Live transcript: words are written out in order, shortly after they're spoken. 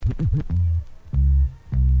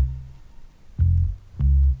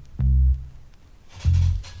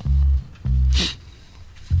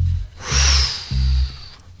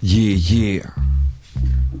Yeah,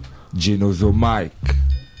 Genozo Mike,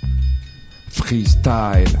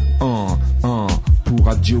 freestyle, pour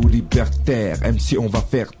Radio Libertaire. MC, on va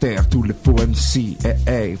faire taire tous les faux MC.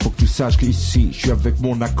 Hey, faut que tu saches qu'ici, je suis avec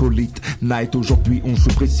mon acolyte Night. Aujourd'hui, on se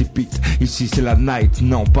précipite. Ici, c'est la night.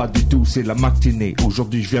 Non, pas du tout, c'est la matinée.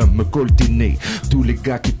 Aujourd'hui, je viens me coltiner. Tous les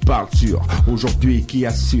gars qui parlent sur aujourd'hui, qui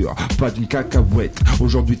assurent pas d'une cacahuète.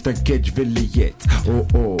 Aujourd'hui, t'inquiète, je vais les yette.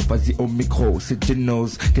 Oh, vas-y au micro, c'est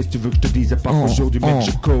Genos. Qu'est-ce que tu veux que je te dise? À part aujourd'hui, mec,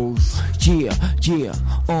 je cause.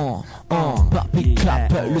 Papi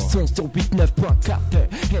clap, le son sur 89.4.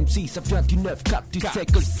 MC, ça vient du 9-4, tu sais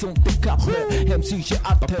que le son te capte. MC, j'ai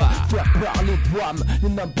hâte de faire parler de moi, le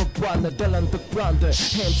number one de l'underground.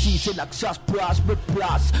 MC, c'est là que ça se place, me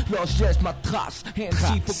place, là je laisse ma trace.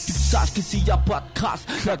 MC, faut que tu saches qu'ici y'a pas de crasse.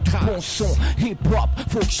 Y'a du bon son, hip-hop,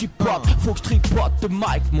 faut que j'y pop, faut que je tripote de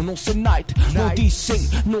mic. Mon nom c'est Night, mon DC,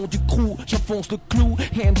 nom du crew, j'enfonce le clou.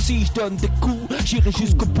 MC, je donne des coups, j'irai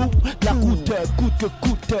jusqu'au bout de la route, coûte que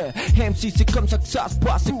coûte. MC, c'est comme ça que ça se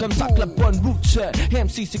passe, c'est comme ça que la bonne route.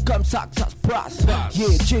 MC, c'est comme ça que ça se passe. Yeah,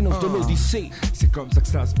 Genos de l'Odyssée. C'est comme ça que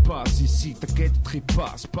ça se passe ici. T'inquiète,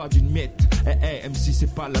 trépasse, pas d'une miette. MC,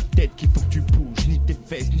 c'est pas la tête qu'il faut que tu bouges, ni tes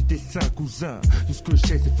fesses, ni tes seins, cousin. Tout ce que je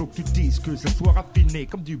sais, c'est faut que tu dises que ça soit raffiné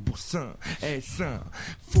comme du boursin. Sain,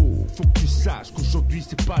 faut que tu saches qu'aujourd'hui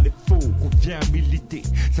c'est pas les faux qu'on vient militer.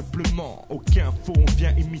 Simplement, aucun faux, on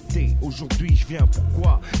vient imiter. Aujourd'hui, je viens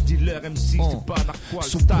pourquoi? Dis-leur MC, c'est pas narquois.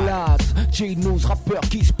 Sous place, Genos, rappeur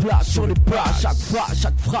qui se place sur les bases.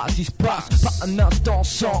 Chaque phrase, il se passe pas un instant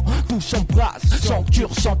sans tout s'embrasse, sans que tu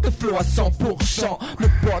ressentes le flow à 100%. Le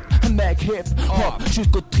pote, un mec hip hop,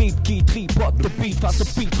 jusqu'au trip qui tripote de beat face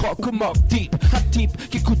au beat rock comme Mobb Deep. Un type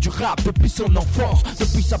qui écoute du rap depuis son enfance,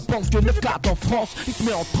 depuis sa banque de 9-4 en France. Il te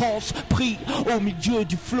met en transe, pris au milieu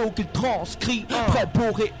du flow qu'il transcrit. Prêt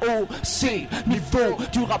pour rehausser niveau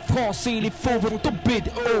du rap français, les faux vont tomber de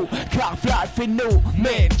haut. Car v'là le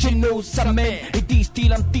phénomène, Genos s'amène et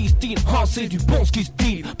distille anti-style. C'est du bon ce qui se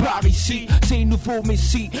dit par ici, c'est nouveau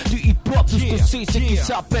messie du hip-hop. Tout ce que c'est qui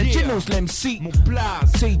s'appelle Genos l'MC. Mon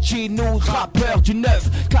place, c'est Genos, rappeur du neuf.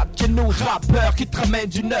 Cap Genos, rappeur qui te ramène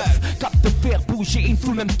du neuf. Cap te faire bouger une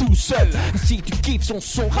foule même tout seul. Si tu kiffes son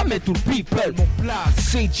son, ramène tout le people. Mon place,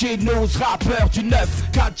 c'est Genos, rappeur du neuf.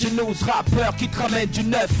 Cap Genos, rappeur qui te ramène du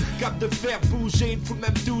neuf. Cap de faire bouger une foule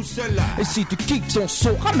même tout seul. Et si tu kiffes son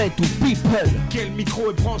son, ramène tout le people. Quel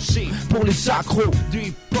micro est branché pour les accros du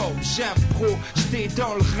hip-hop? J'ai un pro, j'étais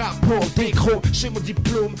dans le rap pour des gros. J'ai mon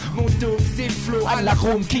diplôme, mon dôme, c'est le flow. À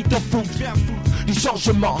l'arôme qui t'en fout, viens foutre du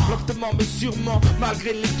changement. Lentement mais sûrement,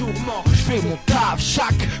 malgré les tourments. Je fais mon taf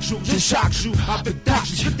chaque jour de chaque jour. Avec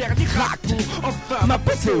tâche, le dernier rack pour enfin m'a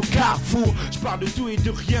passé au carrefour. Je parle de tout et de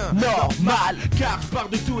rien, normal. Car je parle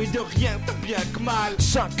de tout et de rien, tant bien que mal.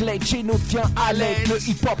 5 lettres, Genos vient à l'aide. Le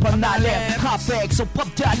hip-hop en alerte, avec son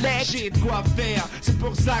propre dialecte. J'ai de quoi faire, c'est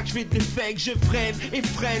pour ça que je fais des fakes. Je freine et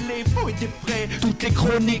freine les faux et des frais. Toutes les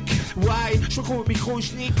chroniques, ouais, je crois qu'au micro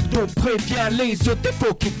je nique. Donc préviens les autres, il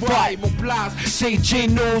faut qu'ils voient mon place. C'est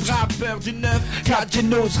Genos, rappeur du neuf. Cap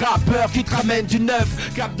Genos, rappeur qui te ramène du neuf.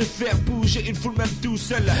 Cap de faire bouger une foule même tout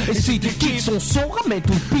seul. Et si tu kiffes son son, ramène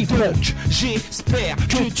tout le people. Donc j'espère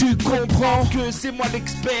que tu comprends que c'est moi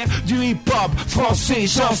l'expert du hip-hop français.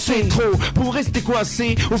 J'en sais trop pour rester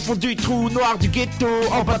coincé au fond du trou noir du ghetto.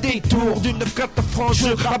 En bas des tours d'une 4 francs. Je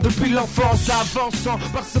rappe depuis l'enfance, avançant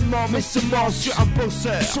parsemant mes semences. Je suis un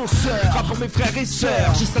bosseur, rap pour mes frères et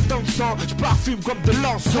sœurs. J'ai ça dans le sang, je parfume comme de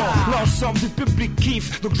l'encens. L'ensemble du public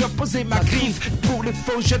kiffe, donc je vais poser ma griffe. Pour les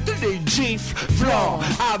faux, j'ai donné une gifle. Flanc,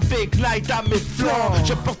 avec light à mes flancs.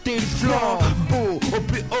 J'ai porté le flanc, beau au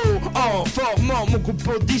plus haut. En formant mon groupe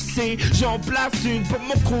Odyssée. J'en place une pour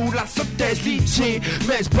mon crew, la synthèse litché.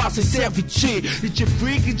 Mais c'est pas c'est serviché. Litché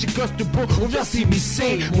freak, litché coste beau, on vient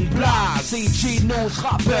s'immiscer. Mon place, c'est Genos,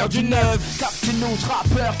 rappeur du neuf. Cap Genos,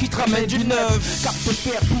 rappeur qui te ramène du neuf. Cap te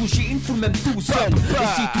faire bouger une foule même tout seul. Et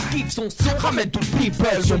si tu kiffes son son, ramène tout le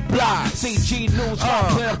people. Son place, c'est Genos,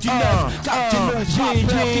 rappeur du neuf. Cap Genos,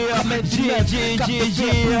 rappeur qui te ramène du neuf. Cap te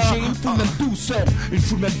faire bouger une foule même tout seul. Une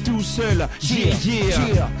foule même tout seul.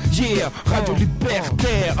 yeah, Radio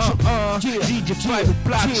Libertaire, DJ Five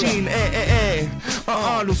Platine,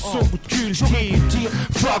 le son que tu le dis,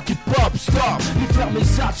 fuck hip hop, stop. Lui faire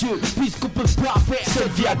mes adieux, puisqu'on peut pas faire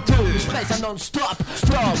cette vie à deux. Je presse un non-stop,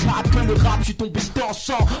 stop. Que le rap, j'suis tombé dans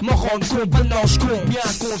sang. M'en rendre compte, maintenant j'compte bien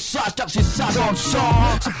qu'on le sache, car j'ai ça dans le sang.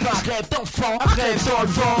 C'est pas un rêve d'enfant, un rêve dans le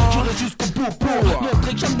vent. J'irai jusqu'au bout pour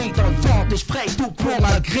montrer que j'en ai dans le ventre. Et j'ferai tout pour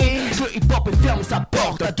malgré que le hip-hop est ferme sa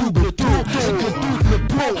porte à double tour. Et que tout me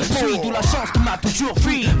pose, suis de la chance qui m'a toujours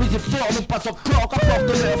fui. Mes efforts n'ont pas encore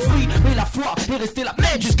apporté leurs fruits, mais la foi est restée la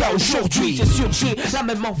même jusqu'à aujourd'hui. C'est sûr, j'ai la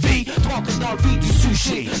même envie de rentrer dans le vide du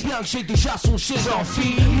sujet. Bien que j'ai déjà songé, j'en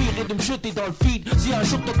finir et de me jeter dans le vide. Si un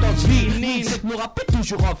jour t'entends ce vide, c'est que me rappelle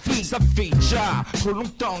toujours en vie. Ça fait déjà trop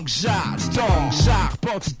longtemps que j'attends.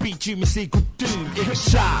 J'arpente le bitume mais c'est coutume. Et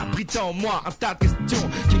j'abrite en moi un tas de questions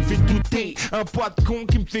qui me fait douter. Un poids de con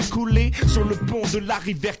qui me fait couler sur le pont de la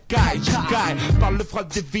rivière Caille. Je caille par le froid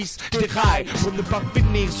des vis, je déraille pour ne pas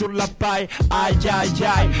finir sur la paille. Aïe aïe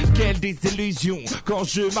aïe, quelle désillusion quand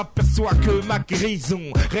je m'aperçois que ma guérison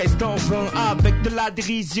reste en vain avec de la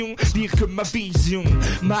dérision. Dire que ma vision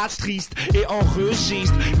m'attriste et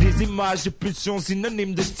enregistre des images de pulsions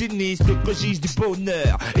synonymes de sinistre. Le registre du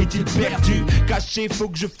bonheur est-il perdu, caché, faut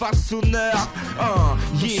que je fasse honneur.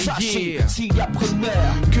 Sachez, s'il y a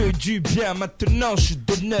preneur, que du bien maintenant je suis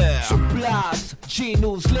d'honneur. Sur place,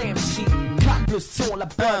 Genos, l'MC, claque le son, la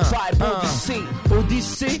bonne vibe, Odyssée.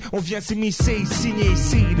 Odyssée, on vient s'immiscer, signer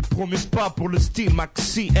ici. Ne promets pas pour le style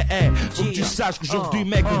maxi. Faut que tu saches qu'aujourd'hui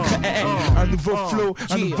mec on crée un nouveau flow,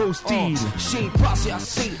 un nouveau style. J'ai passé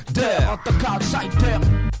assez d'heures en tant qu'outsider.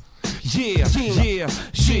 Yeah,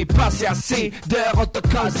 j'ai passé assez d'heures en tant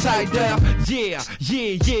qu'outsider. Yeah,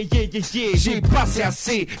 j'ai passé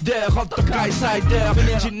assez d'heures en tant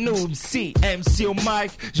qu'outsider. J'ai nous MC au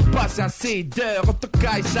mic, j'ai passé assez d'heures en tant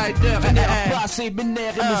qu'outsider. Passé mes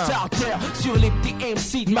nerfs et mes artères sur les petits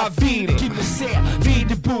MC de ma ville qui me sert, vie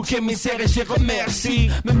de bouc émissaire et j'ai remercie.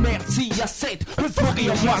 Mais merci à cette euphorie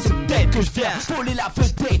en moi, c'est peut-être que je viens voler la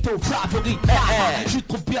vedette aux favoris. Je suis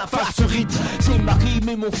trop bien face au rythme, c'est ma rime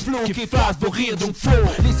et mon flow qui fasse vos rires, donc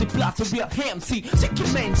faut laisser place au bien MC. C'est qui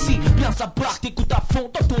mène si bien sa barre, t'écoutes à fond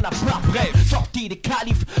dans ton appart. Bref, sorti des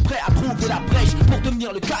califs, prêt à trouver la brèche pour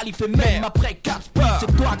devenir le calife. Et même après 4 speeds,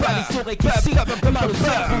 c'est toi qui as les oreilles qui sifflent. Mal au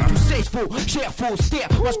cerveau, tu sais, j'faux, cher, faussaire.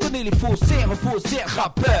 Moi j'connais les faussaires,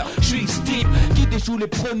 rappeurs. J'suis Steve qui déjoue les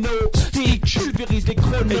pronostics, pulvérise les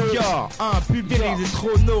chronos. Et pulvérise les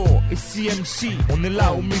chronos. Et CMC, on est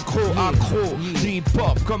là au micro, accro.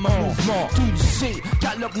 Hip-hop comme un mouvement. Tu le sais,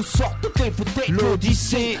 qu'à l'heure où sort toutes les vedettes,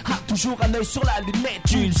 l'Odyssée a toujours un œil sur la lunette.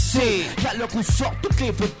 Tu le sais, qu'à l'heure où sort toutes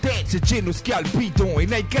les vedettes, c'est Genos qui a le bidon et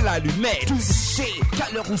Nike à l'allumette. Tu le sais, qu'à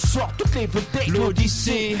l'heure où sort toutes les vedettes,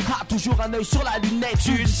 l'Odyssée a toujours un œil sur la lunette.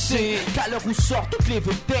 Tu le sais, qu'à l'heure où sort toutes les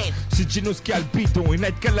vedettes, c'est Genos qui a le bidon et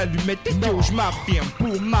Nike à l'allumette. Et yo, je m'affirme,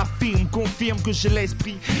 pour ma firme, confirme que j'ai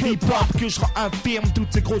l'esprit hip-hop, que je rends infirme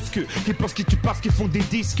toutes ces grosses queues qui pensent qu'ils tuent parce qu'ils font des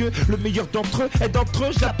disques. Le meilleur d'entre eux est d'entre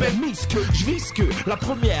eux, je l'appelle Misk. Je vise que la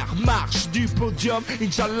première marche du podium,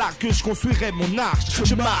 Inch'Allah que je construirai mon arche.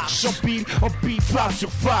 Je marche en pile, face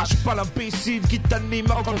sur face. Je suis pas l'imbécile qui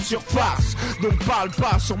t'anime en grande surface. Donc parle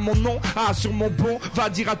pas sur mon nom, sur mon bon. Va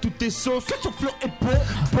dire à toutes tes sauces que son flow est bon.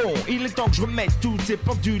 Bon, il est temps que je remette toutes ces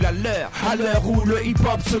pendules à l'heure. À l'heure où le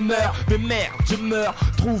hip-hop se meurt. Mais merde, je meurs,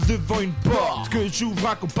 trouve devant une porte que j'ouvre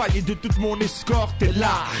accompagné de toute mon escorte. Et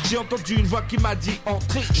là, j'ai entendu une voix qui m'a dit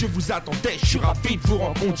entrez. Je vous attendais, je suis ravi de vous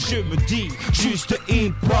rencontrer. Je me dis juste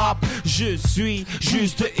hip-hop. Je suis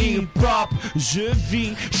juste hip-hop. Je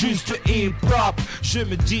vis juste hip-hop. Je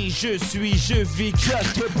me dis je vis. Je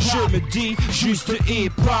me dis juste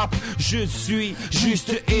hip-hop. Je suis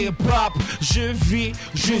juste hip-hop. Je vis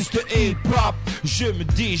juste hip-hop. Je me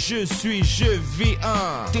dis je vis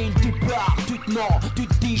Dès le départ, tu te mens, tu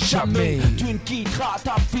te dis jamais. Tu ne quitteras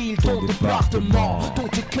ta ville, ton département. Ton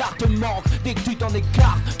écart manque, dès que tu t'en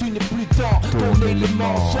écartes, tu n'es plus dans ton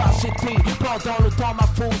élément. Ça c'était pendant le temps ma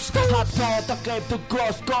fausse. Attends ta rêve de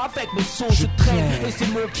gosse, quand avec mes sons je traîne. Et c'est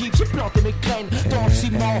mon kiff, j'ai planté mes graines dans le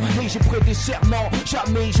ciment. Et j'ai prêté serment,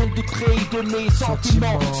 jamais je ne douterai de mes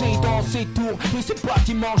sentiments. C'est dans ces tours et ces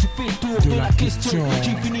bâtiments, je fais le tour de la question.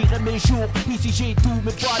 J'y finirai mes jours, ici j'ai tout.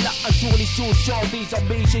 Mais voilà, un jour les choses changent,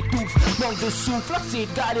 désormais j'étouffe. Manque de souffle, assez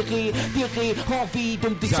galérer, tirer, envie de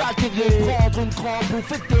me désaltérer. Prendre une grande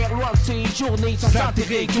bouffée d'air loin de ces journées sans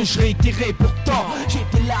intérêt que je réitérais. Pourtant,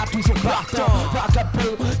 j'étais là toujours partant,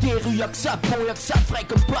 vagabond, des rues y'a que ça bon, y'a que ça frais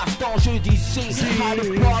comme passe-temps, je dis c'est. À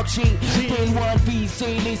l'époque j'étais loin de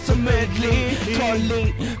viser les sommets de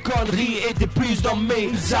les conneries étaient plus dans mes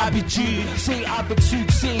habitudes. C'est avec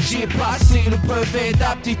succès j'ai passé le brevet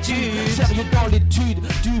d'aptitude. Sérieux dans l'étude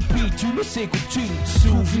du bitume, mais c'est coutume.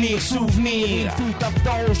 Souvenir. Il fut un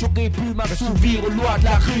temps où j'aurais pu m'assouvir aux lois de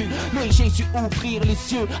la rue, mais j'ai su ouvrir les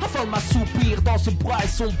cieux afin de m'assoupir dans ce bras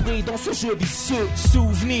sombré, dans ce jeu vicieux.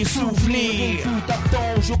 Souvenir. Il fut un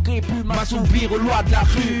temps où j'aurais pu m'assouvir aux lois de la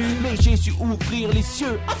rue, mais j'ai su ouvrir les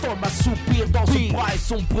cieux afin de m'assoupir dans ce bras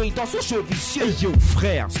sombré, dans ce jeu vicieux. Hey yo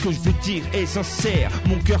frère, ce que je veux dire est sincère.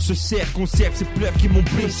 Mon cœur se serre, conserve ces pleurs qui m'ont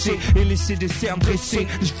blessé et laissé des cernes dressées.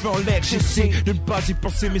 Je fais en l'air, j'essaie de ne pas y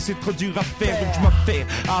penser, mais c'est trop dur à faire. Donc je m'affaire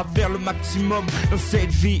à faire le maximum dans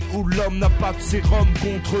cette vie où l'homme n'a pas de sérum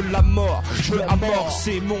contre la mort. Je veux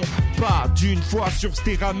amorcer mon pas d'une fois sur ce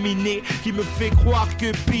terrain miné qui me fait croire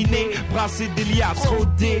que piner, brasser des liasses,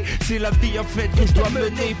 rôder, c'est la vie en fait que je dois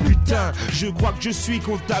mener. Putain, je crois que je suis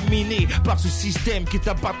contaminé par ce système qui est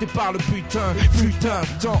abattu par le putain. Fut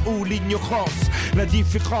un temps où l'ignorance, la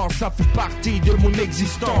différence, ça fait partie de mon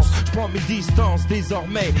existence. Je prends mes distances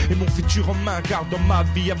désormais et mon futur en main, car dans ma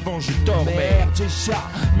vie avant je dormais. Merde,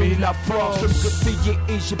 mais la force de me réveiller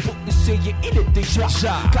et j'ai beau essayer, il est déjà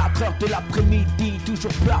 4h de l'après-midi,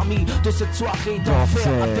 toujours parmi de cette soirée d'enfer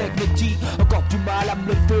avec le dit, encore du mal à me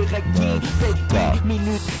lever recti. Fait 10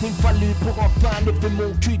 minutes, il fallu pour enfin lever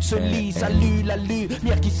mon cul de ce lit. Salut la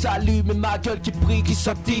lumière qui s'allume et ma gueule qui brille, qui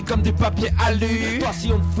sortit comme du papier alu. Toi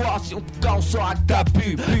si on te voit, si on te quand on saura que t'as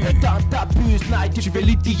bu. Putain t'abuses, night, tu fais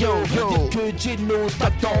l'idiot. Dis que Gino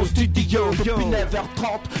t'attend au studio depuis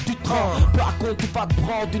 9h30, tu trembles. Par contre tu vas te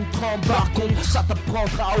prendre une trempe. Par contre ça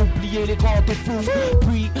t'apprendra à oublier les rendez-vous,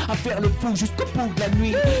 puis à faire le fou jusqu'au bout de la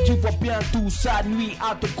nuit. Tu vois bien tout ça nuit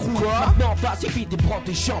à ton crew. Maintenant vas-y vite et prends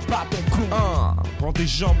tes jambes à ton cou. Prends tes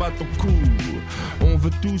jambes à ton cou. On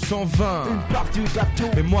veut tous en vain une part du gâteau,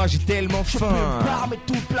 mais moi j'ai tellement faim. Mais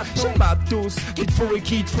tout plateau. J'ai matos qu'il te faut et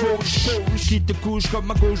qu'il te fauche, qui te couche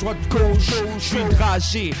comme à gauche, droite, gauche. Je suis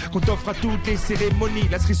dragé qu'on t'offre à toutes les cérémonies.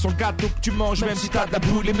 La cerise sur le gâteau que tu manges, même si t'as de la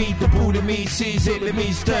boulimie. De boulimie, c'est les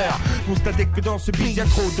mystères. Constatez que dans ce bis y'a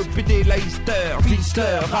trop de PD, la Easter,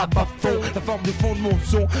 rap à fond. La forme de fond de mon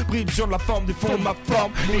son brille sur la forme du fond de ma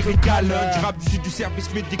forme. Les régales, du rap du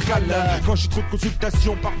service médical. Quand j'ai trop de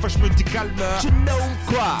consultations, parfois je me dis calme. Je know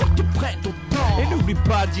quoi, tu prêtes au temps. Et n'oublie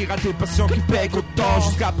pas de dire à tes patients qu'ils payent autant.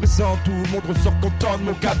 Jusqu'à présent, tout le monde ressort content de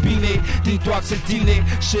mon cabinet. Dis-toi que c'est le dîner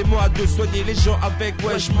chez moi de soigner les gens avec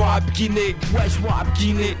wesh moi abkiné.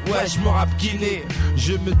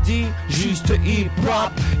 Je me dis juste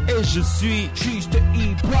hip-hop et je suis juste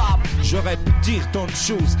hip-hop. J'aurais pu dire tant de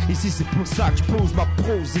choses. Ici c'est pour ça que je pose ma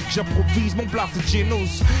prose et que j'improvise mon blast de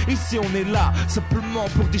Genos. Ici on est là simplement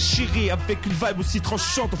pour déchirer avec une vibe aussi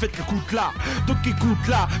tranchante. En fait écoute là, donc écoute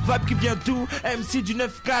là, vibe qui vient d'où? MC du 9-4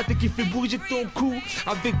 et qui fait bouger ton cou.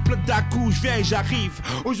 Avec plein d'à-coups, je viens et j'arrive.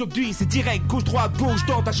 Aujourd'hui c'est direct, gauche, droite, gauche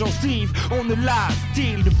dans ta gencive. On est là,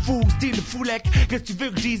 style de foulec. Qu'est-ce que tu veux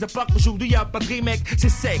que je dise à part qu'aujourd'hui y'a pas de remake? C'est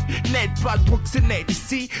sec, net, pas de proxénète.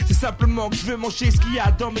 Ici c'est simplement que je veux manger ce qu'il y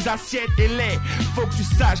a dans mes assiettes et lait. Faut que tu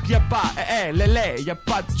saches qu'il y a pas, y'a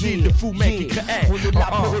pas de style de fou mec qui crée. On est là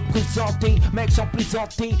pour représenter, mec sans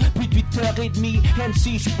plaisanter. Plus de 8h30,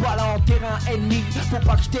 MC, je suis pas là en terrain ennemi. Faut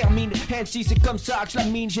pas que je termine, MC c'est comme ça que je la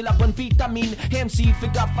mine. J'ai la bonne vitamine, MC fais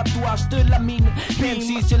gaffe à toi, je te la mine.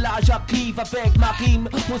 MC c'est là j'arrive avec ma rime.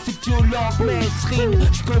 Aussi violente mais stream.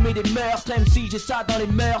 Je commets des meurtres, MC j'ai ça dans les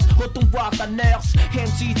mœurs. Retourne voir ta nurse.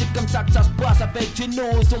 MC c'est comme ça que ça se passe avec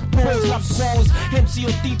Genos. On pose la prose, MC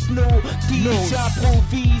au hypno,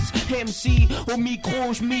 j'improvise. MC au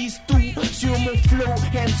micro, je mise tout sur mon flow.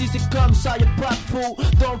 MC c'est comme ça, y'a pas de faux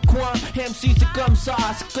dans le coin. MC c'est comme ça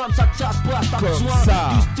que ça se passe. Pas besoin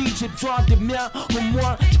du style, j'ai besoin des miens au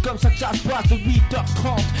moins. C'est comme ça que ça se passe de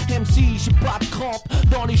 8h30. MC j'ai pas de crampes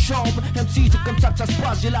dans les jambes. MC c'est comme ça que ça se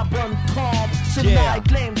passe, j'ai la bonne trempe. C'est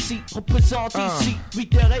Mike l'MC, représente ici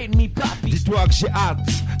 8h30 papi. Dis-toi que j'ai hâte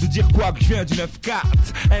de dire quoi que je viens du 9-4.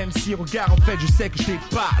 MC regarde en fait je sais que je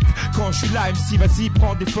t'épate. Quand je suis là MC vas-y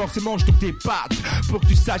prends des forces et mange toutes tes pattes. Pour que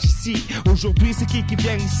tu saches ici, aujourd'hui c'est qui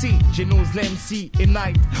vient ici? Genos l'MC et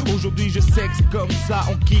Night. Aujourd'hui je sais que c'est comme ça,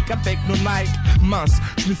 on kick avec nos Nike. Mince,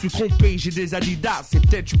 je me suis trompé, j'ai des Adidas et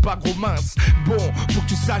peut-être je suis pas gros mince. Bon, faut que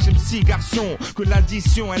tu saches MC garçon que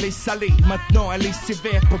l'addition elle est salée. Maintenant elle est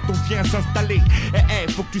sévère quand on vient s'installer.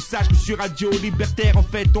 Faut que tu saches que sur Radio Libertaire en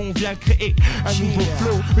fait on vient créer un nouveau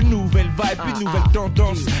flow, une nouvelle vibe, une nouvelle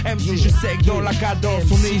tendance. MC je sais que dans la cadence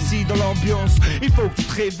on est ici dans l'ambiance. Il faut que tu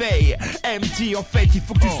te réveilles. MC en fait il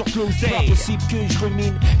faut que tu sortes l'oseille. Pas possible que je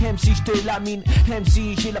rumine, MC je te lamine,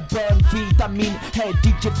 MC j'ai la bonne vitamine. Hey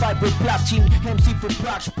DJ Vibe platine, MC faut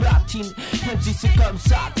platine. MC c'est comme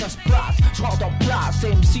ça que ça se passe, je rentre en place.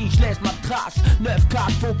 MC je laisse ma trace,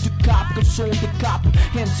 9-4 faut que tu capes que le son décape.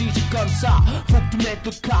 MC c'est comme ça, faut que tu mettes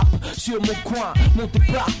le cap sur mon coin, mon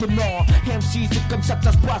département. MC c'est comme ça que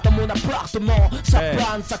ça se passe dans mon appartement. Ça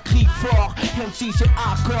plane, ça crie fort, MC c'est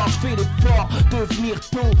hardcore, je fais l'effort de venir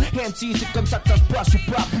tôt. MC c'est comme ça que ça se passe, je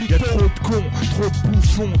suis pas plus tôt. Y'a trop de cons, trop de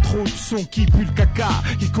bouffons, trop de sons qui puent le caca,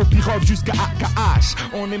 qui copyrotent jusqu'à AKH.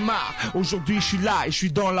 On est marre, aujourd'hui je suis là et je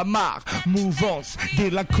suis dans la mare. Mouvance,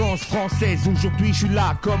 délinquance française, aujourd'hui je suis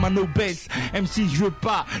là comme un obèse. MC je veux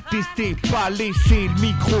pas tester, pas laisser le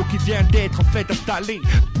micro qui vient d'être en fait installé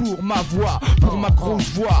pour ma voix, pour ma grosse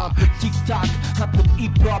voix. Un peu de tic-tac, un peu de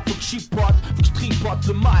hip-hop, faut que je chipote, faut que je tripote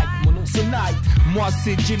le mic, mon nom c'est Night. Moi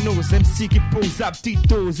c'est Genos, MC qui pose à petite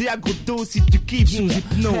dose et à gros dose si tu kiffes sous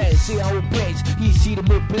hypnose. Hey, c'est un obèse, ici le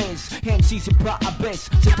mot blesse. MC c'est pas abaisse,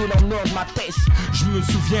 c'était leur nom de ma thèse. Je me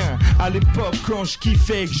souviens à l'époque quand je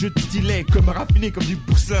kiffais, que je distillais comme raffiné comme du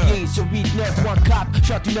boursin. Yeah, sur 8-9.4,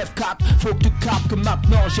 shot du 9-4, faut que tu captes que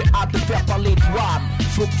maintenant j'ai hâte de faire parler de moi.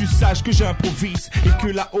 Faut que tu saches que j'improvise et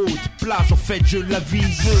que la haute place en fait je la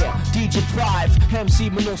vise. Yeah, DJ 5,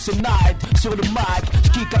 MC mon nom c'est Night. Sur le mic, je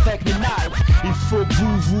kick avec les Night. Il faut que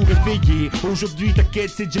vous vous réveillez. Aujourd'hui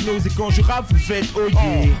t'inquiète c'est Genos et quand je rappe vous faites oh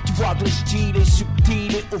yeah. Tu vois ton style est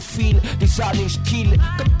subtil et au fil des années je kill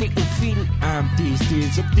comme Théophile. Un petit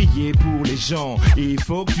style subtillé pour les gens. Et il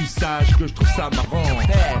faut que tu saches que je trouve ça marrant.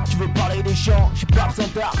 Hey, tu veux parler des gens, j'ai pas besoin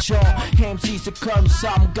d'argent. MC c'est comme ça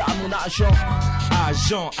mon gars, mon agent.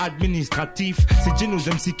 Agent administratif, c'est Genos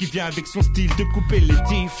MC qui vient avec son style de couper les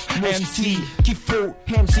tifs. MC qu'il faut,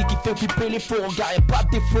 MC qui fait flipper les faux, regarde y'a pas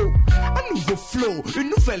de défaut. Un nouveau flow,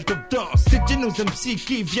 une nouvelle tendance. C'est Genos MC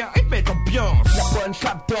qui vient et met ambiance. La bonne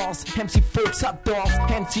cadence, MC faut que ça danse.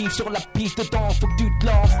 MC sur la piste de danse, faut que tu te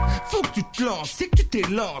lances. Faut que tu te lances, c'est que tu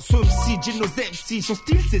t'élances. MC, Genos MC, son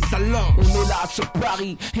style c'est sa lance. On est là sur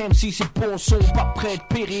Paris, MC c'est bon son, pas prêt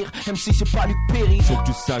de périr. MC c'est pas Luc Perry. Faut que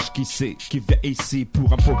tu saches qui c'est, qui vient ici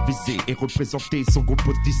pour improviser et représenter son groupe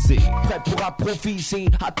tissé. Prêt pour improviser,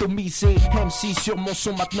 atomiser. MC sur mon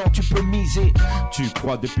son, maintenant tu peux miser. Tu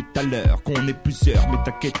crois depuis tout à l'heure qu'on est plusieurs, mais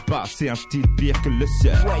t'inquiète pas, c'est un style pire que le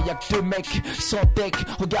sien. Ouais, y'a que deux mecs sans tech,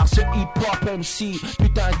 regarde ce hip-hop MC,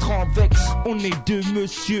 putain un transvex. On est deux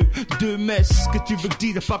monsieur, deux messes. Que tu veux que je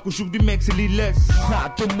dise à part qu'aujourd'hui mec c'est l'illes.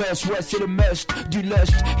 Ah, deux messes, ouais c'est le must, du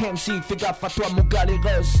lust. MC, fais gaffe à toi mon gars les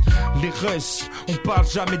Russes. Les Russes, on parle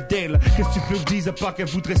jamais d'elles. Qu'est-ce que tu veux que je dise à part qu'elles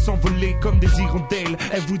voudraient s'envoler comme des hirondelles.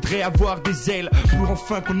 Elles voudraient avoir des ailes pour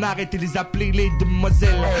enfin qu'on arrête de les appeler les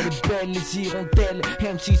demoiselles. Elle est belle les hirondelles,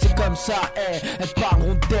 MC c'est comme ça, elles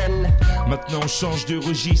parleront d'elles. Maintenant on change de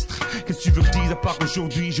registre. Qu'est-ce que tu veux que je dise à part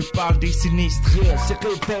aujourd'hui je parle des sinistres. Yeah, c'est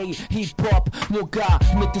réveil, hip-hop, mon gars,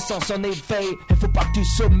 mets tes sens en éveil. Et faut pas que tu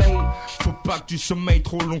sommeilles. Faut pas que tu sommeilles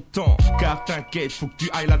trop longtemps, car t'inquiète, faut que tu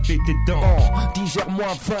ailles laver tes dents. 10h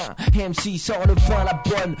moins 20, MC sort le vin, la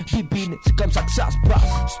bonne bibine, c'est comme ça que ça se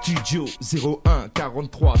passe. Studio 01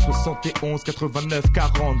 43 71 89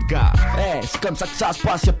 40 gars. C'est comme ça que ça se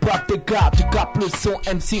passe, y'a pas de dégâts. Tu capes le son,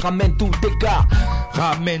 MC ramène tous tes gars.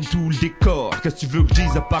 Ramène tout le décor. Qu'est-ce que tu veux que je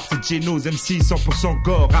dise à part c'est Genos MC 100%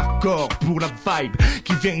 gore, hardcore pour la vibe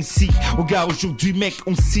qui vient ici. Oh gars aujourd'hui mec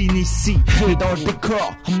on signe ici. J'ai dans le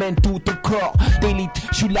décor, ramène tout ton corps d'élite.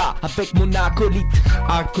 J'suis là avec mon acolyte.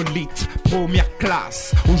 Acolyte, première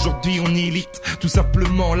classe. Aujourd'hui on élite, tout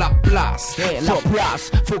simplement la place. La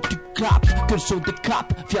place, faut que tu captes que le son de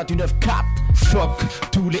cap vient du 9-4. Fuck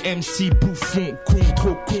tous les MC bouffons, con,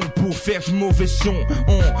 trop con pour faire du mauvais son.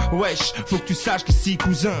 Wesh, faut que tu saches qu'ici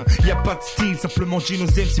cousin, y a pas de style, simplement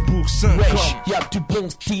Genos MC pour 5 Wesh, ans. y'a du bon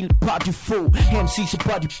style, pas du faux. MC c'est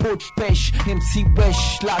pas du pot de pêche. MC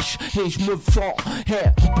wesh, lâche et je me vends.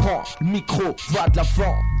 Prends le micro, va de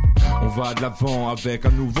l'avant. On va de l'avant avec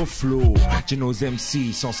un nouveau flow. Genos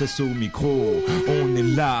MC sans cesse au micro. On est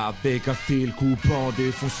là avec un style coupant,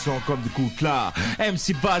 défonçant comme du coutelas.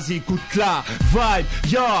 MC vas-y écoute là, vibe,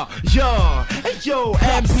 yo, yo, hey yo,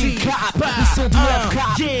 MC, ils sont du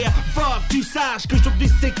 9-4. yeah, Faut que tu saches qu'aujourd'hui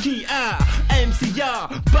c'est qui, hein? MCA,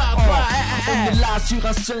 Baba. On est là sur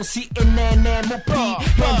un son si NNM au pire.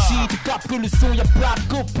 MC, tu captes que le son y'a pas de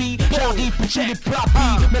copie. J'arrive pour tuer les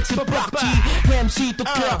papis, mec c'est parti. MC, ton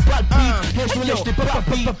cœur palpite, et je me lèche des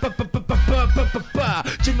papis.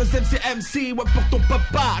 J'ai nos MC, ouais pour ton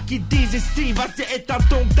papa qui disent ici, vas-y éteins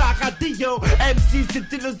ton ta radio. MC,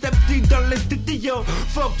 c'était nos MC dans les studios.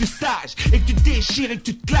 Faut que tu saches et que tu déchires et que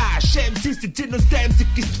tu te clashes. MC, c'était nos MC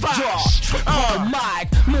qui se fâchent. Oh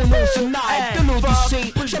Mike, mon nom c'est Nike de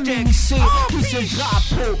l'Odyssée. J'aime m'immiscer, puis c'est le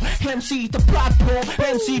drapeau. MC, t'as pas de peau.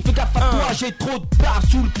 MC, fais gaffe à toi, j'ai trop de barres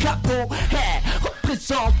sous le capot. Hey,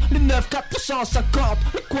 représente le 9-450,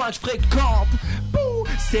 le coin que je fréquente.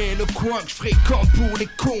 C'est le coin que je fréquente pour les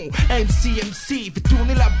cons. MC, fais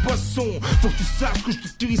tourner la boisson. Faut que tu saches que je te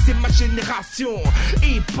tue, c'est ma génération.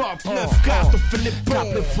 Hip-hop, 9-4, on fait les bons.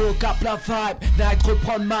 Cap le faux, cap la vibe, Nike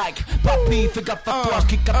reprend le mic. Papi, fais gaffe à toi, je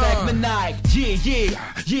kick avec mes Nike. Yeah.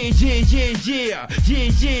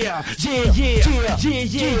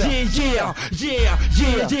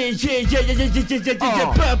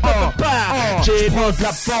 J'prends de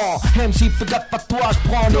l'avant, MC fais gaffe à toi,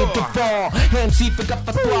 j'prends les devants. MC fais gaffe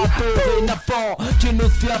à toi, dorénavant. Tu nous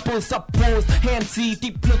fais un pause, ça pose. MC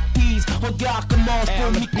t'hypnotise, regarde comment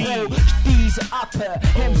j'prends le micro. J'dise après,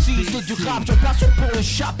 MC c'est du rap, j'en passe pour le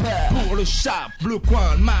chap. Pour le chap, le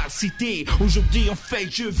coin de ma cité. Aujourd'hui en fait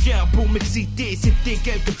je viens pour m'exciter. C'était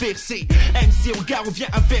quelques versets. MC regarde, on vient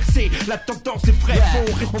inverser. La tendance est vraie,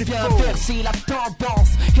 faut rester on vient faux. inverser la tendance.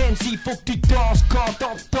 MC faut que tu danses quand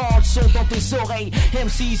t'entends le son dans tes oreilles.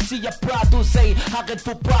 MC s'il y a pas d'oseille, arrête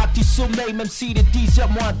faut pas que tu sommeilles. Même s'il est 10h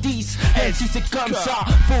moins 10. MC c'est comme ça,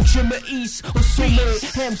 faut que je me hisse au sommet.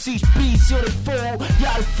 MC j'pisse sur le fond,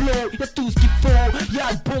 y'a le flow, y'a tout ce qu'il faut,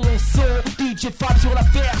 y'a le bon son. DJ Fab sur la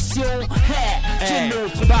version. Hey, j'ai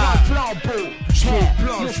notre flambeau. J'prends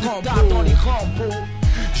flambeau dans les Rambo.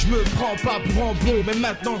 Je me prends pas pour Rambo, mais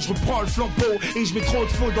maintenant je reprends le flambeau et je mets trop de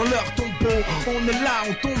faux dans leur tombeau. On est là,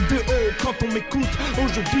 on tombe de haut quand on m'écoute.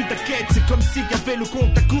 Aujourd'hui t'inquiète, c'est comme s'il y avait le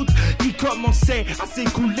compte à gouttes qui commençait à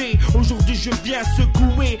s'écouler. Aujourd'hui je viens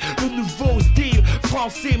secouer le nouveau style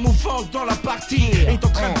français. Mouvance dans la partie est en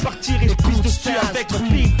train de partir et je pisse dessus avec le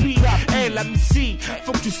pipi. Hey la Missy,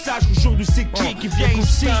 faut que tu saches aujourd'hui c'est qui vient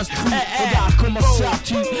ici. Regarde comment ça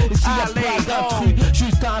tue. Et s'il y a pas d'intrus,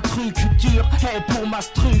 juste un truc dur. Hey pour ma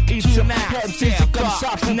structure. MC c'est comme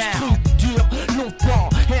ça qu'on structure longtemps.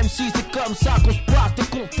 MC c'est comme ça qu'on se passe, t'es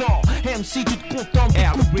content. MC tu te contentes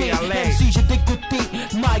d'écouter. MC j'ai dégoûté,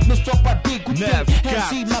 Mike ne sois pas dégoûté.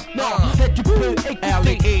 MC maintenant, tu peux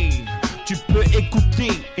écouter. Tu peux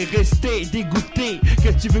écouter et rester dégoûté.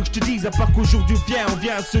 Qu'est-ce que tu veux que je te dise à part qu'aujourd'hui on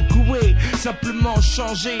vient secouer. Simplement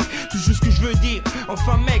changer, tout juste ce que je veux dire.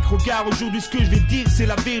 Enfin mec, regarde aujourd'hui ce que je vais dire, c'est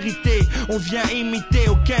la vérité. On vient imiter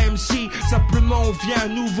aucun MC, simplement on vient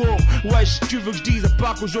nouveau. Wesh, tu veux que je dise à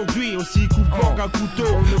part qu'aujourd'hui aussi coupant qu'un couteau.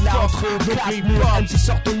 On est là entre quatre murs, MC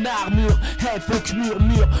sort ton armure. Hey, faut que je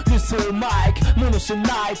murmure le son mic. Mon nom c'est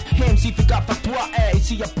Night, MC fais gaffe à toi. Hey,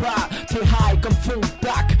 s'il y a pas, t'es high comme fond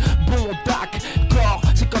back. Bon d'accord,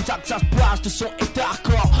 c'est comme ça que ça se passe, le son est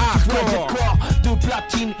hardcore. Décor de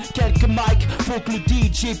platine, quelques mics, faut que le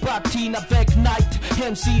DJ patine avec Night.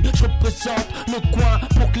 MC, je représente le coin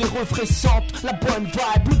pour que les refrains sentent la bonne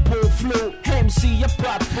vibe, le bon flow. MC, y'a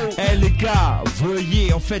pas de faux. Eh les gars,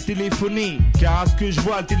 veuillez en fait téléphoner, car à ce que je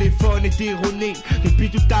vois le téléphone est erroné. Depuis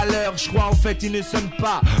tout à l'heure, je crois en fait il ne sonne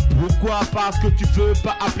pas. Pourquoi? Parce que tu veux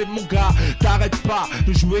pas appeler mon gars. T'arrêtes pas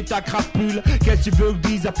de jouer ta crapule. Qu'est-ce que tu veux que je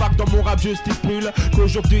dise à part que dans mon rap je stipule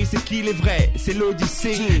qu'aujourd'hui c'est qu'il est vrai, c'est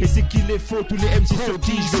l'Odyssée. Et c'est qu'il est faux, tous les MC sur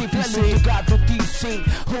qui je vais pisser.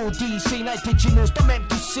 Odyssey, Night Genos, toi-même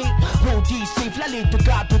tu sais. Odyssey, v'là les deux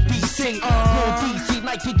gars d'Odyssey. Odyssey,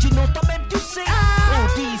 Night Genos, toi-même tu sais.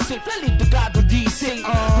 Odyssey, v'là les deux gars d'Odyssey.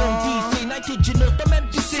 Odyssey, Night Genos, toi-même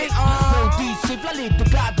tu sais. Odyssey, v'là les deux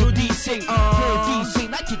gars d'Odyssey. Odyssey,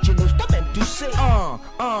 Night Genos, toi-même tu sais.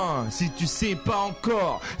 Si tu sais pas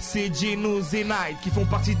encore, c'est Genos et Night qui font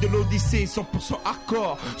partie de l'Odyssée. 100%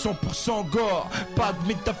 hardcore, 100% gore, pas de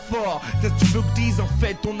métaphore. Qu'est-ce que tu veux que je dise? En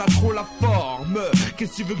fait on a trop la forme.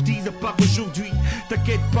 Qu'est-ce que tu veux que je dise à part aujourd'hui?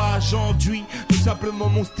 T'inquiète pas, j'enduis tout simplement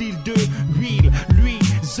mon style de huile. Lui,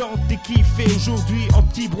 t'es kiffé aujourd'hui,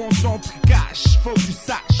 anti-bronzant, cash. Faut que tu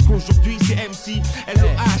saches qu'aujourd'hui c'est MC,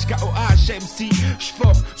 L-O-H-K-O-H, MC.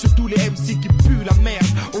 J'foque sur tous les MC qui puent la merde.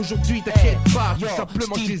 Aujourd'hui t'inquiète pas, tout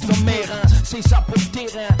simplement je les emmerde. C'est ça pour le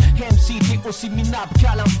terrain. MC t'es aussi minable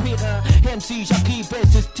qu'Alain Perrin. MC j'arrive,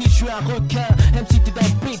 SST, je suis un requin. MC t'es dans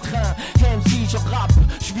le pétrin. MC je rappe,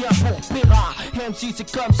 je viens pour Péra. MC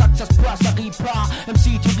c'est comme ça que ça se passe, ça rit pas.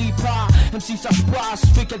 MC tu ris pas. Même si ça se passe,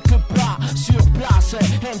 fais quelques pas sur place.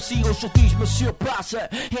 MC aujourd'hui je me surpasse.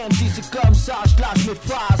 MC c'est comme ça, je lâche mes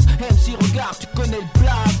phases. MC regarde, tu connais le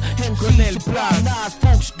blaze. MC c'est pas naze,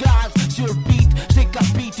 faut que je gaze sur le beat. Je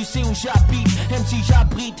décapite, tu sais où j'habite. MC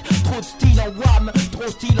j'abrite, trop de style en wham, trop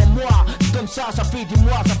de style en moi. C'est comme ça fait des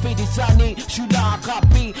mois, ça fait des années. Je suis là à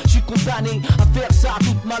rapper, je suis condamné à faire ça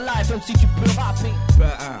toute ma life. Même si tu peux rapper.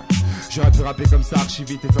 J'aurais pu rapper comme ça archi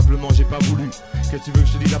vite et simplement j'ai pas voulu. Qu'est-ce que tu veux que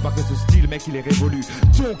je te dise à part que ce style mec il est révolu.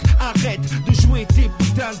 Donc arrête de jouer tes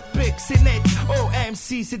putains de pecs, c'est net. Oh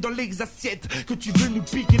MC c'est dans les assiettes que tu veux nous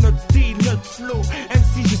piquer notre style, notre flow.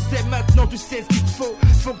 MC je sais maintenant tu sais ce qu'il te faut.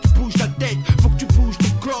 Faut que tu bouges la tête, faut que tu bouges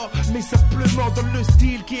ton corps. Mais simplement dans le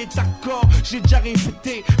style qui est d'accord. J'ai déjà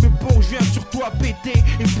répété, mais bon je viens sur toi péter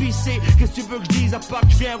et pisser. Qu'est-ce que tu veux que je dise à part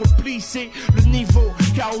que je viens replisser le niveau.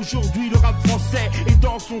 Car aujourd'hui le rap français est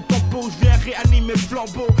dans son tempo. Je viens réanimer le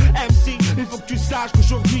flambeau. MC, il faut que tu saches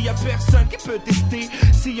qu'aujourd'hui y'a personne qui peut tester.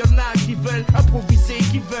 S'il y en a qui veulent improviser,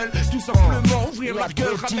 qui veulent tout simplement ouvrir leur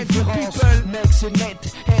gueule, ramettre le people. Mec c'est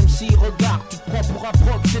net, MC regarde, tu te prends pour un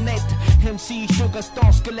proxénète. MC je te reste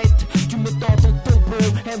en squelette, tu me mets dans ton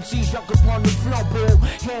tombeau. MC je viens reprendre le flambeau.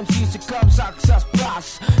 MC c'est comme ça que ça se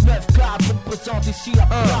passe. 9-4 représente ici la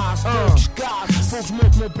place. Faut que je casse, faut que je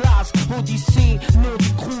monte mon blast. Odyssée, nom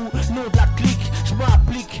du crew, nom de la clique. Je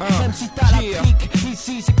m'applique, MC t'as la trique.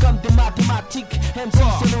 Ici c'est comme des mathématiques. MC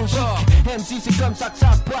c'est logique, MC c'est comme ça que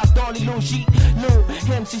ça se passe dans les logiques. Non,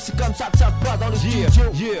 MC c'est comme ça que ça se passe dans le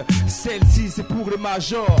studio. Celle-ci c'est pour les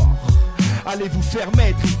majors. Allez vous faire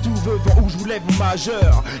mettre tout devant où je vous lève mon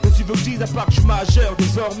majeur. Et tu veux que je dise à part que je suis majeur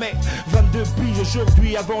désormais. 22 piges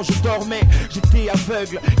aujourd'hui, avant je dormais. J'étais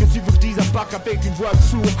aveugle, qu'est-ce que tu veux que je dise à part qu'avec une voix de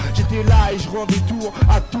sourd. J'étais là et je rendais tour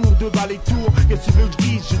à tour de bas les tours. Qu'est-ce que tu veux que je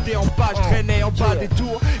dise, j'étais en bas, je traînais en bas des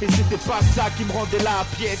tours. Et c'était pas ça qui me rendait la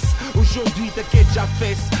pièce. Aujourd'hui t'inquiète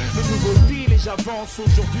j'affaisse le nouveau style et j'avance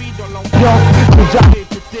aujourd'hui dans l'ambiance. Déjà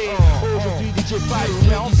répété, aujourd'hui DJ Five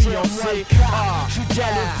vient ambiancer. Je suis déjà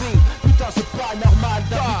levé, putain c'est pas normal.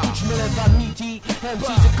 D'habitude je me lève à midi. MC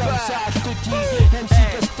c'est comme ça, je te dis. MC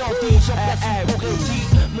qu'est-ce que t'en dis, j'en place une poésie.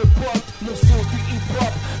 Mon pote, mon sauce du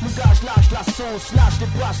hip-hop. Mon gars je lâche la sauce, lâche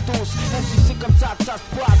des bastos. MC c'est comme ça que ça se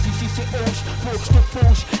passe. Ici c'est hoche, faut que je te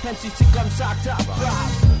fauche. MC c'est comme ça que ça se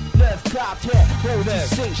passe. 9-4,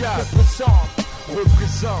 Odyssée,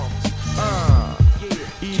 représente.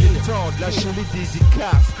 Il est temps de lâcher les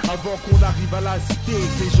dédicaces avant qu'on arrive à la cité,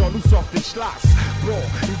 que les gens nous sortent des classes. Bon,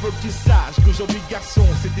 il faut que tu saches qu'aujourd'hui garçon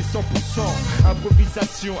c'était 100%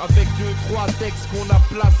 improvisation avec 2-3 textes qu'on a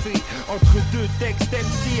placés entre deux textes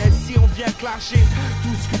MC. Ici on vient clasher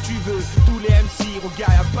tout ce que tu veux, tous les MC.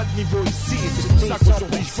 Regarde, y'a pas de niveau ici, c'est pour ça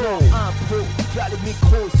qu'aujourd'hui je fais impro, y'a le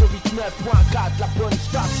micro sur 89.4, la bonne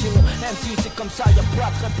station. MC c'est comme ça, y'a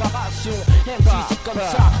pas de réparation. MC c'est comme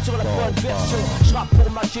ça, sur la bonne version. Je rappe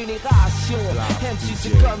pour ma génération. MC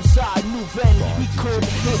c'est comme ça, nouvelle icône.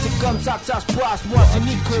 Et c'est comme ça que ça se passe, moi c'est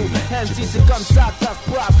Nico. MC c'est comme ça que ça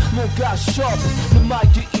se passe. Mon gars chope le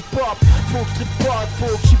mic du hip hop. Faut que je tripote,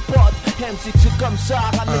 faut que j'y pote. MC c'est comme ça,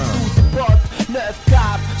 ramène tous tes potes. 9-4,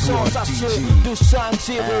 sensation,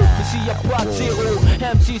 2-5-0. Mais s'il y a pas de zéro,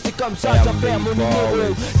 MC c'est comme ça, j'en perds mon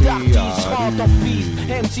numéro. D'artiste rentre en piste,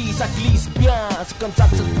 MC ça glisse bien. C'est comme ça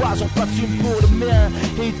que ça se passe, j'en passe une pour le mien.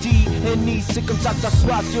 Eddie et Nice, c'est comme ça que ça se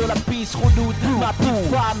passe sur la piste. Redoute ma petite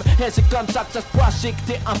femme, et c'est comme ça que ça se passe, c'est que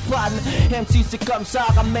t'es un fan. MC c'est comme ça,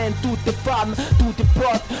 ramène toutes tes femmes, tous tes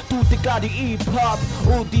potes, tous tes gars du hip-hop.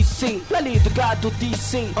 Odyssée, la liste de gars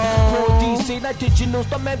d'Odyssée. Odyssée, la Diginos,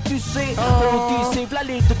 toi-même tu sais. Odyssée, la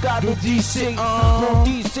liste de gars d'Odyssée.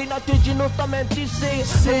 Odyssée, la Diginos, toi-même tu sais.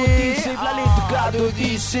 Odyssée, la liste de gars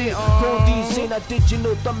d'Odyssée. Odyssée, la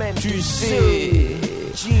Diginos, toi-même tu sais.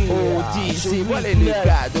 Odyssée, voilà les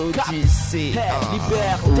gars d'Odyssée.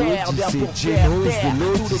 Libertaire, bien pour faire taire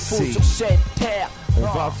tous les faux sur cette terre. On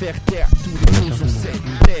va faire taire tous les faux sur cette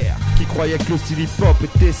terre qui croyaient que le style hip-hop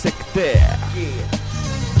était sectaire.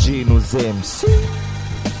 J'ai nos MC.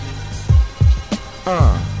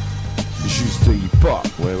 Juste hip-hop.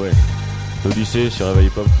 Ouais. L'Odyssée sur Réveil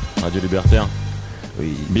Hip Hop, Radio Libertaire.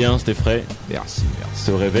 Oui. Bien, c'était frais. Merci.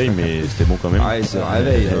 C'était au réveil, mais c'était bon quand même. Ouais, c'est au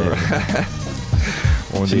réveil.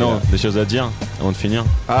 Sinon, des choses à dire avant de finir?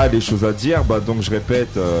 Des choses à dire, donc je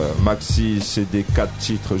répète, Maxi, c'est des 4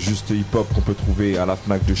 titres juste hip-hop qu'on peut trouver à la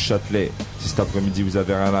Fnac de Châtelet. Si cet après-midi vous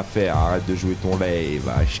avez rien à faire, arrête de jouer ton lait,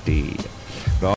 va acheter.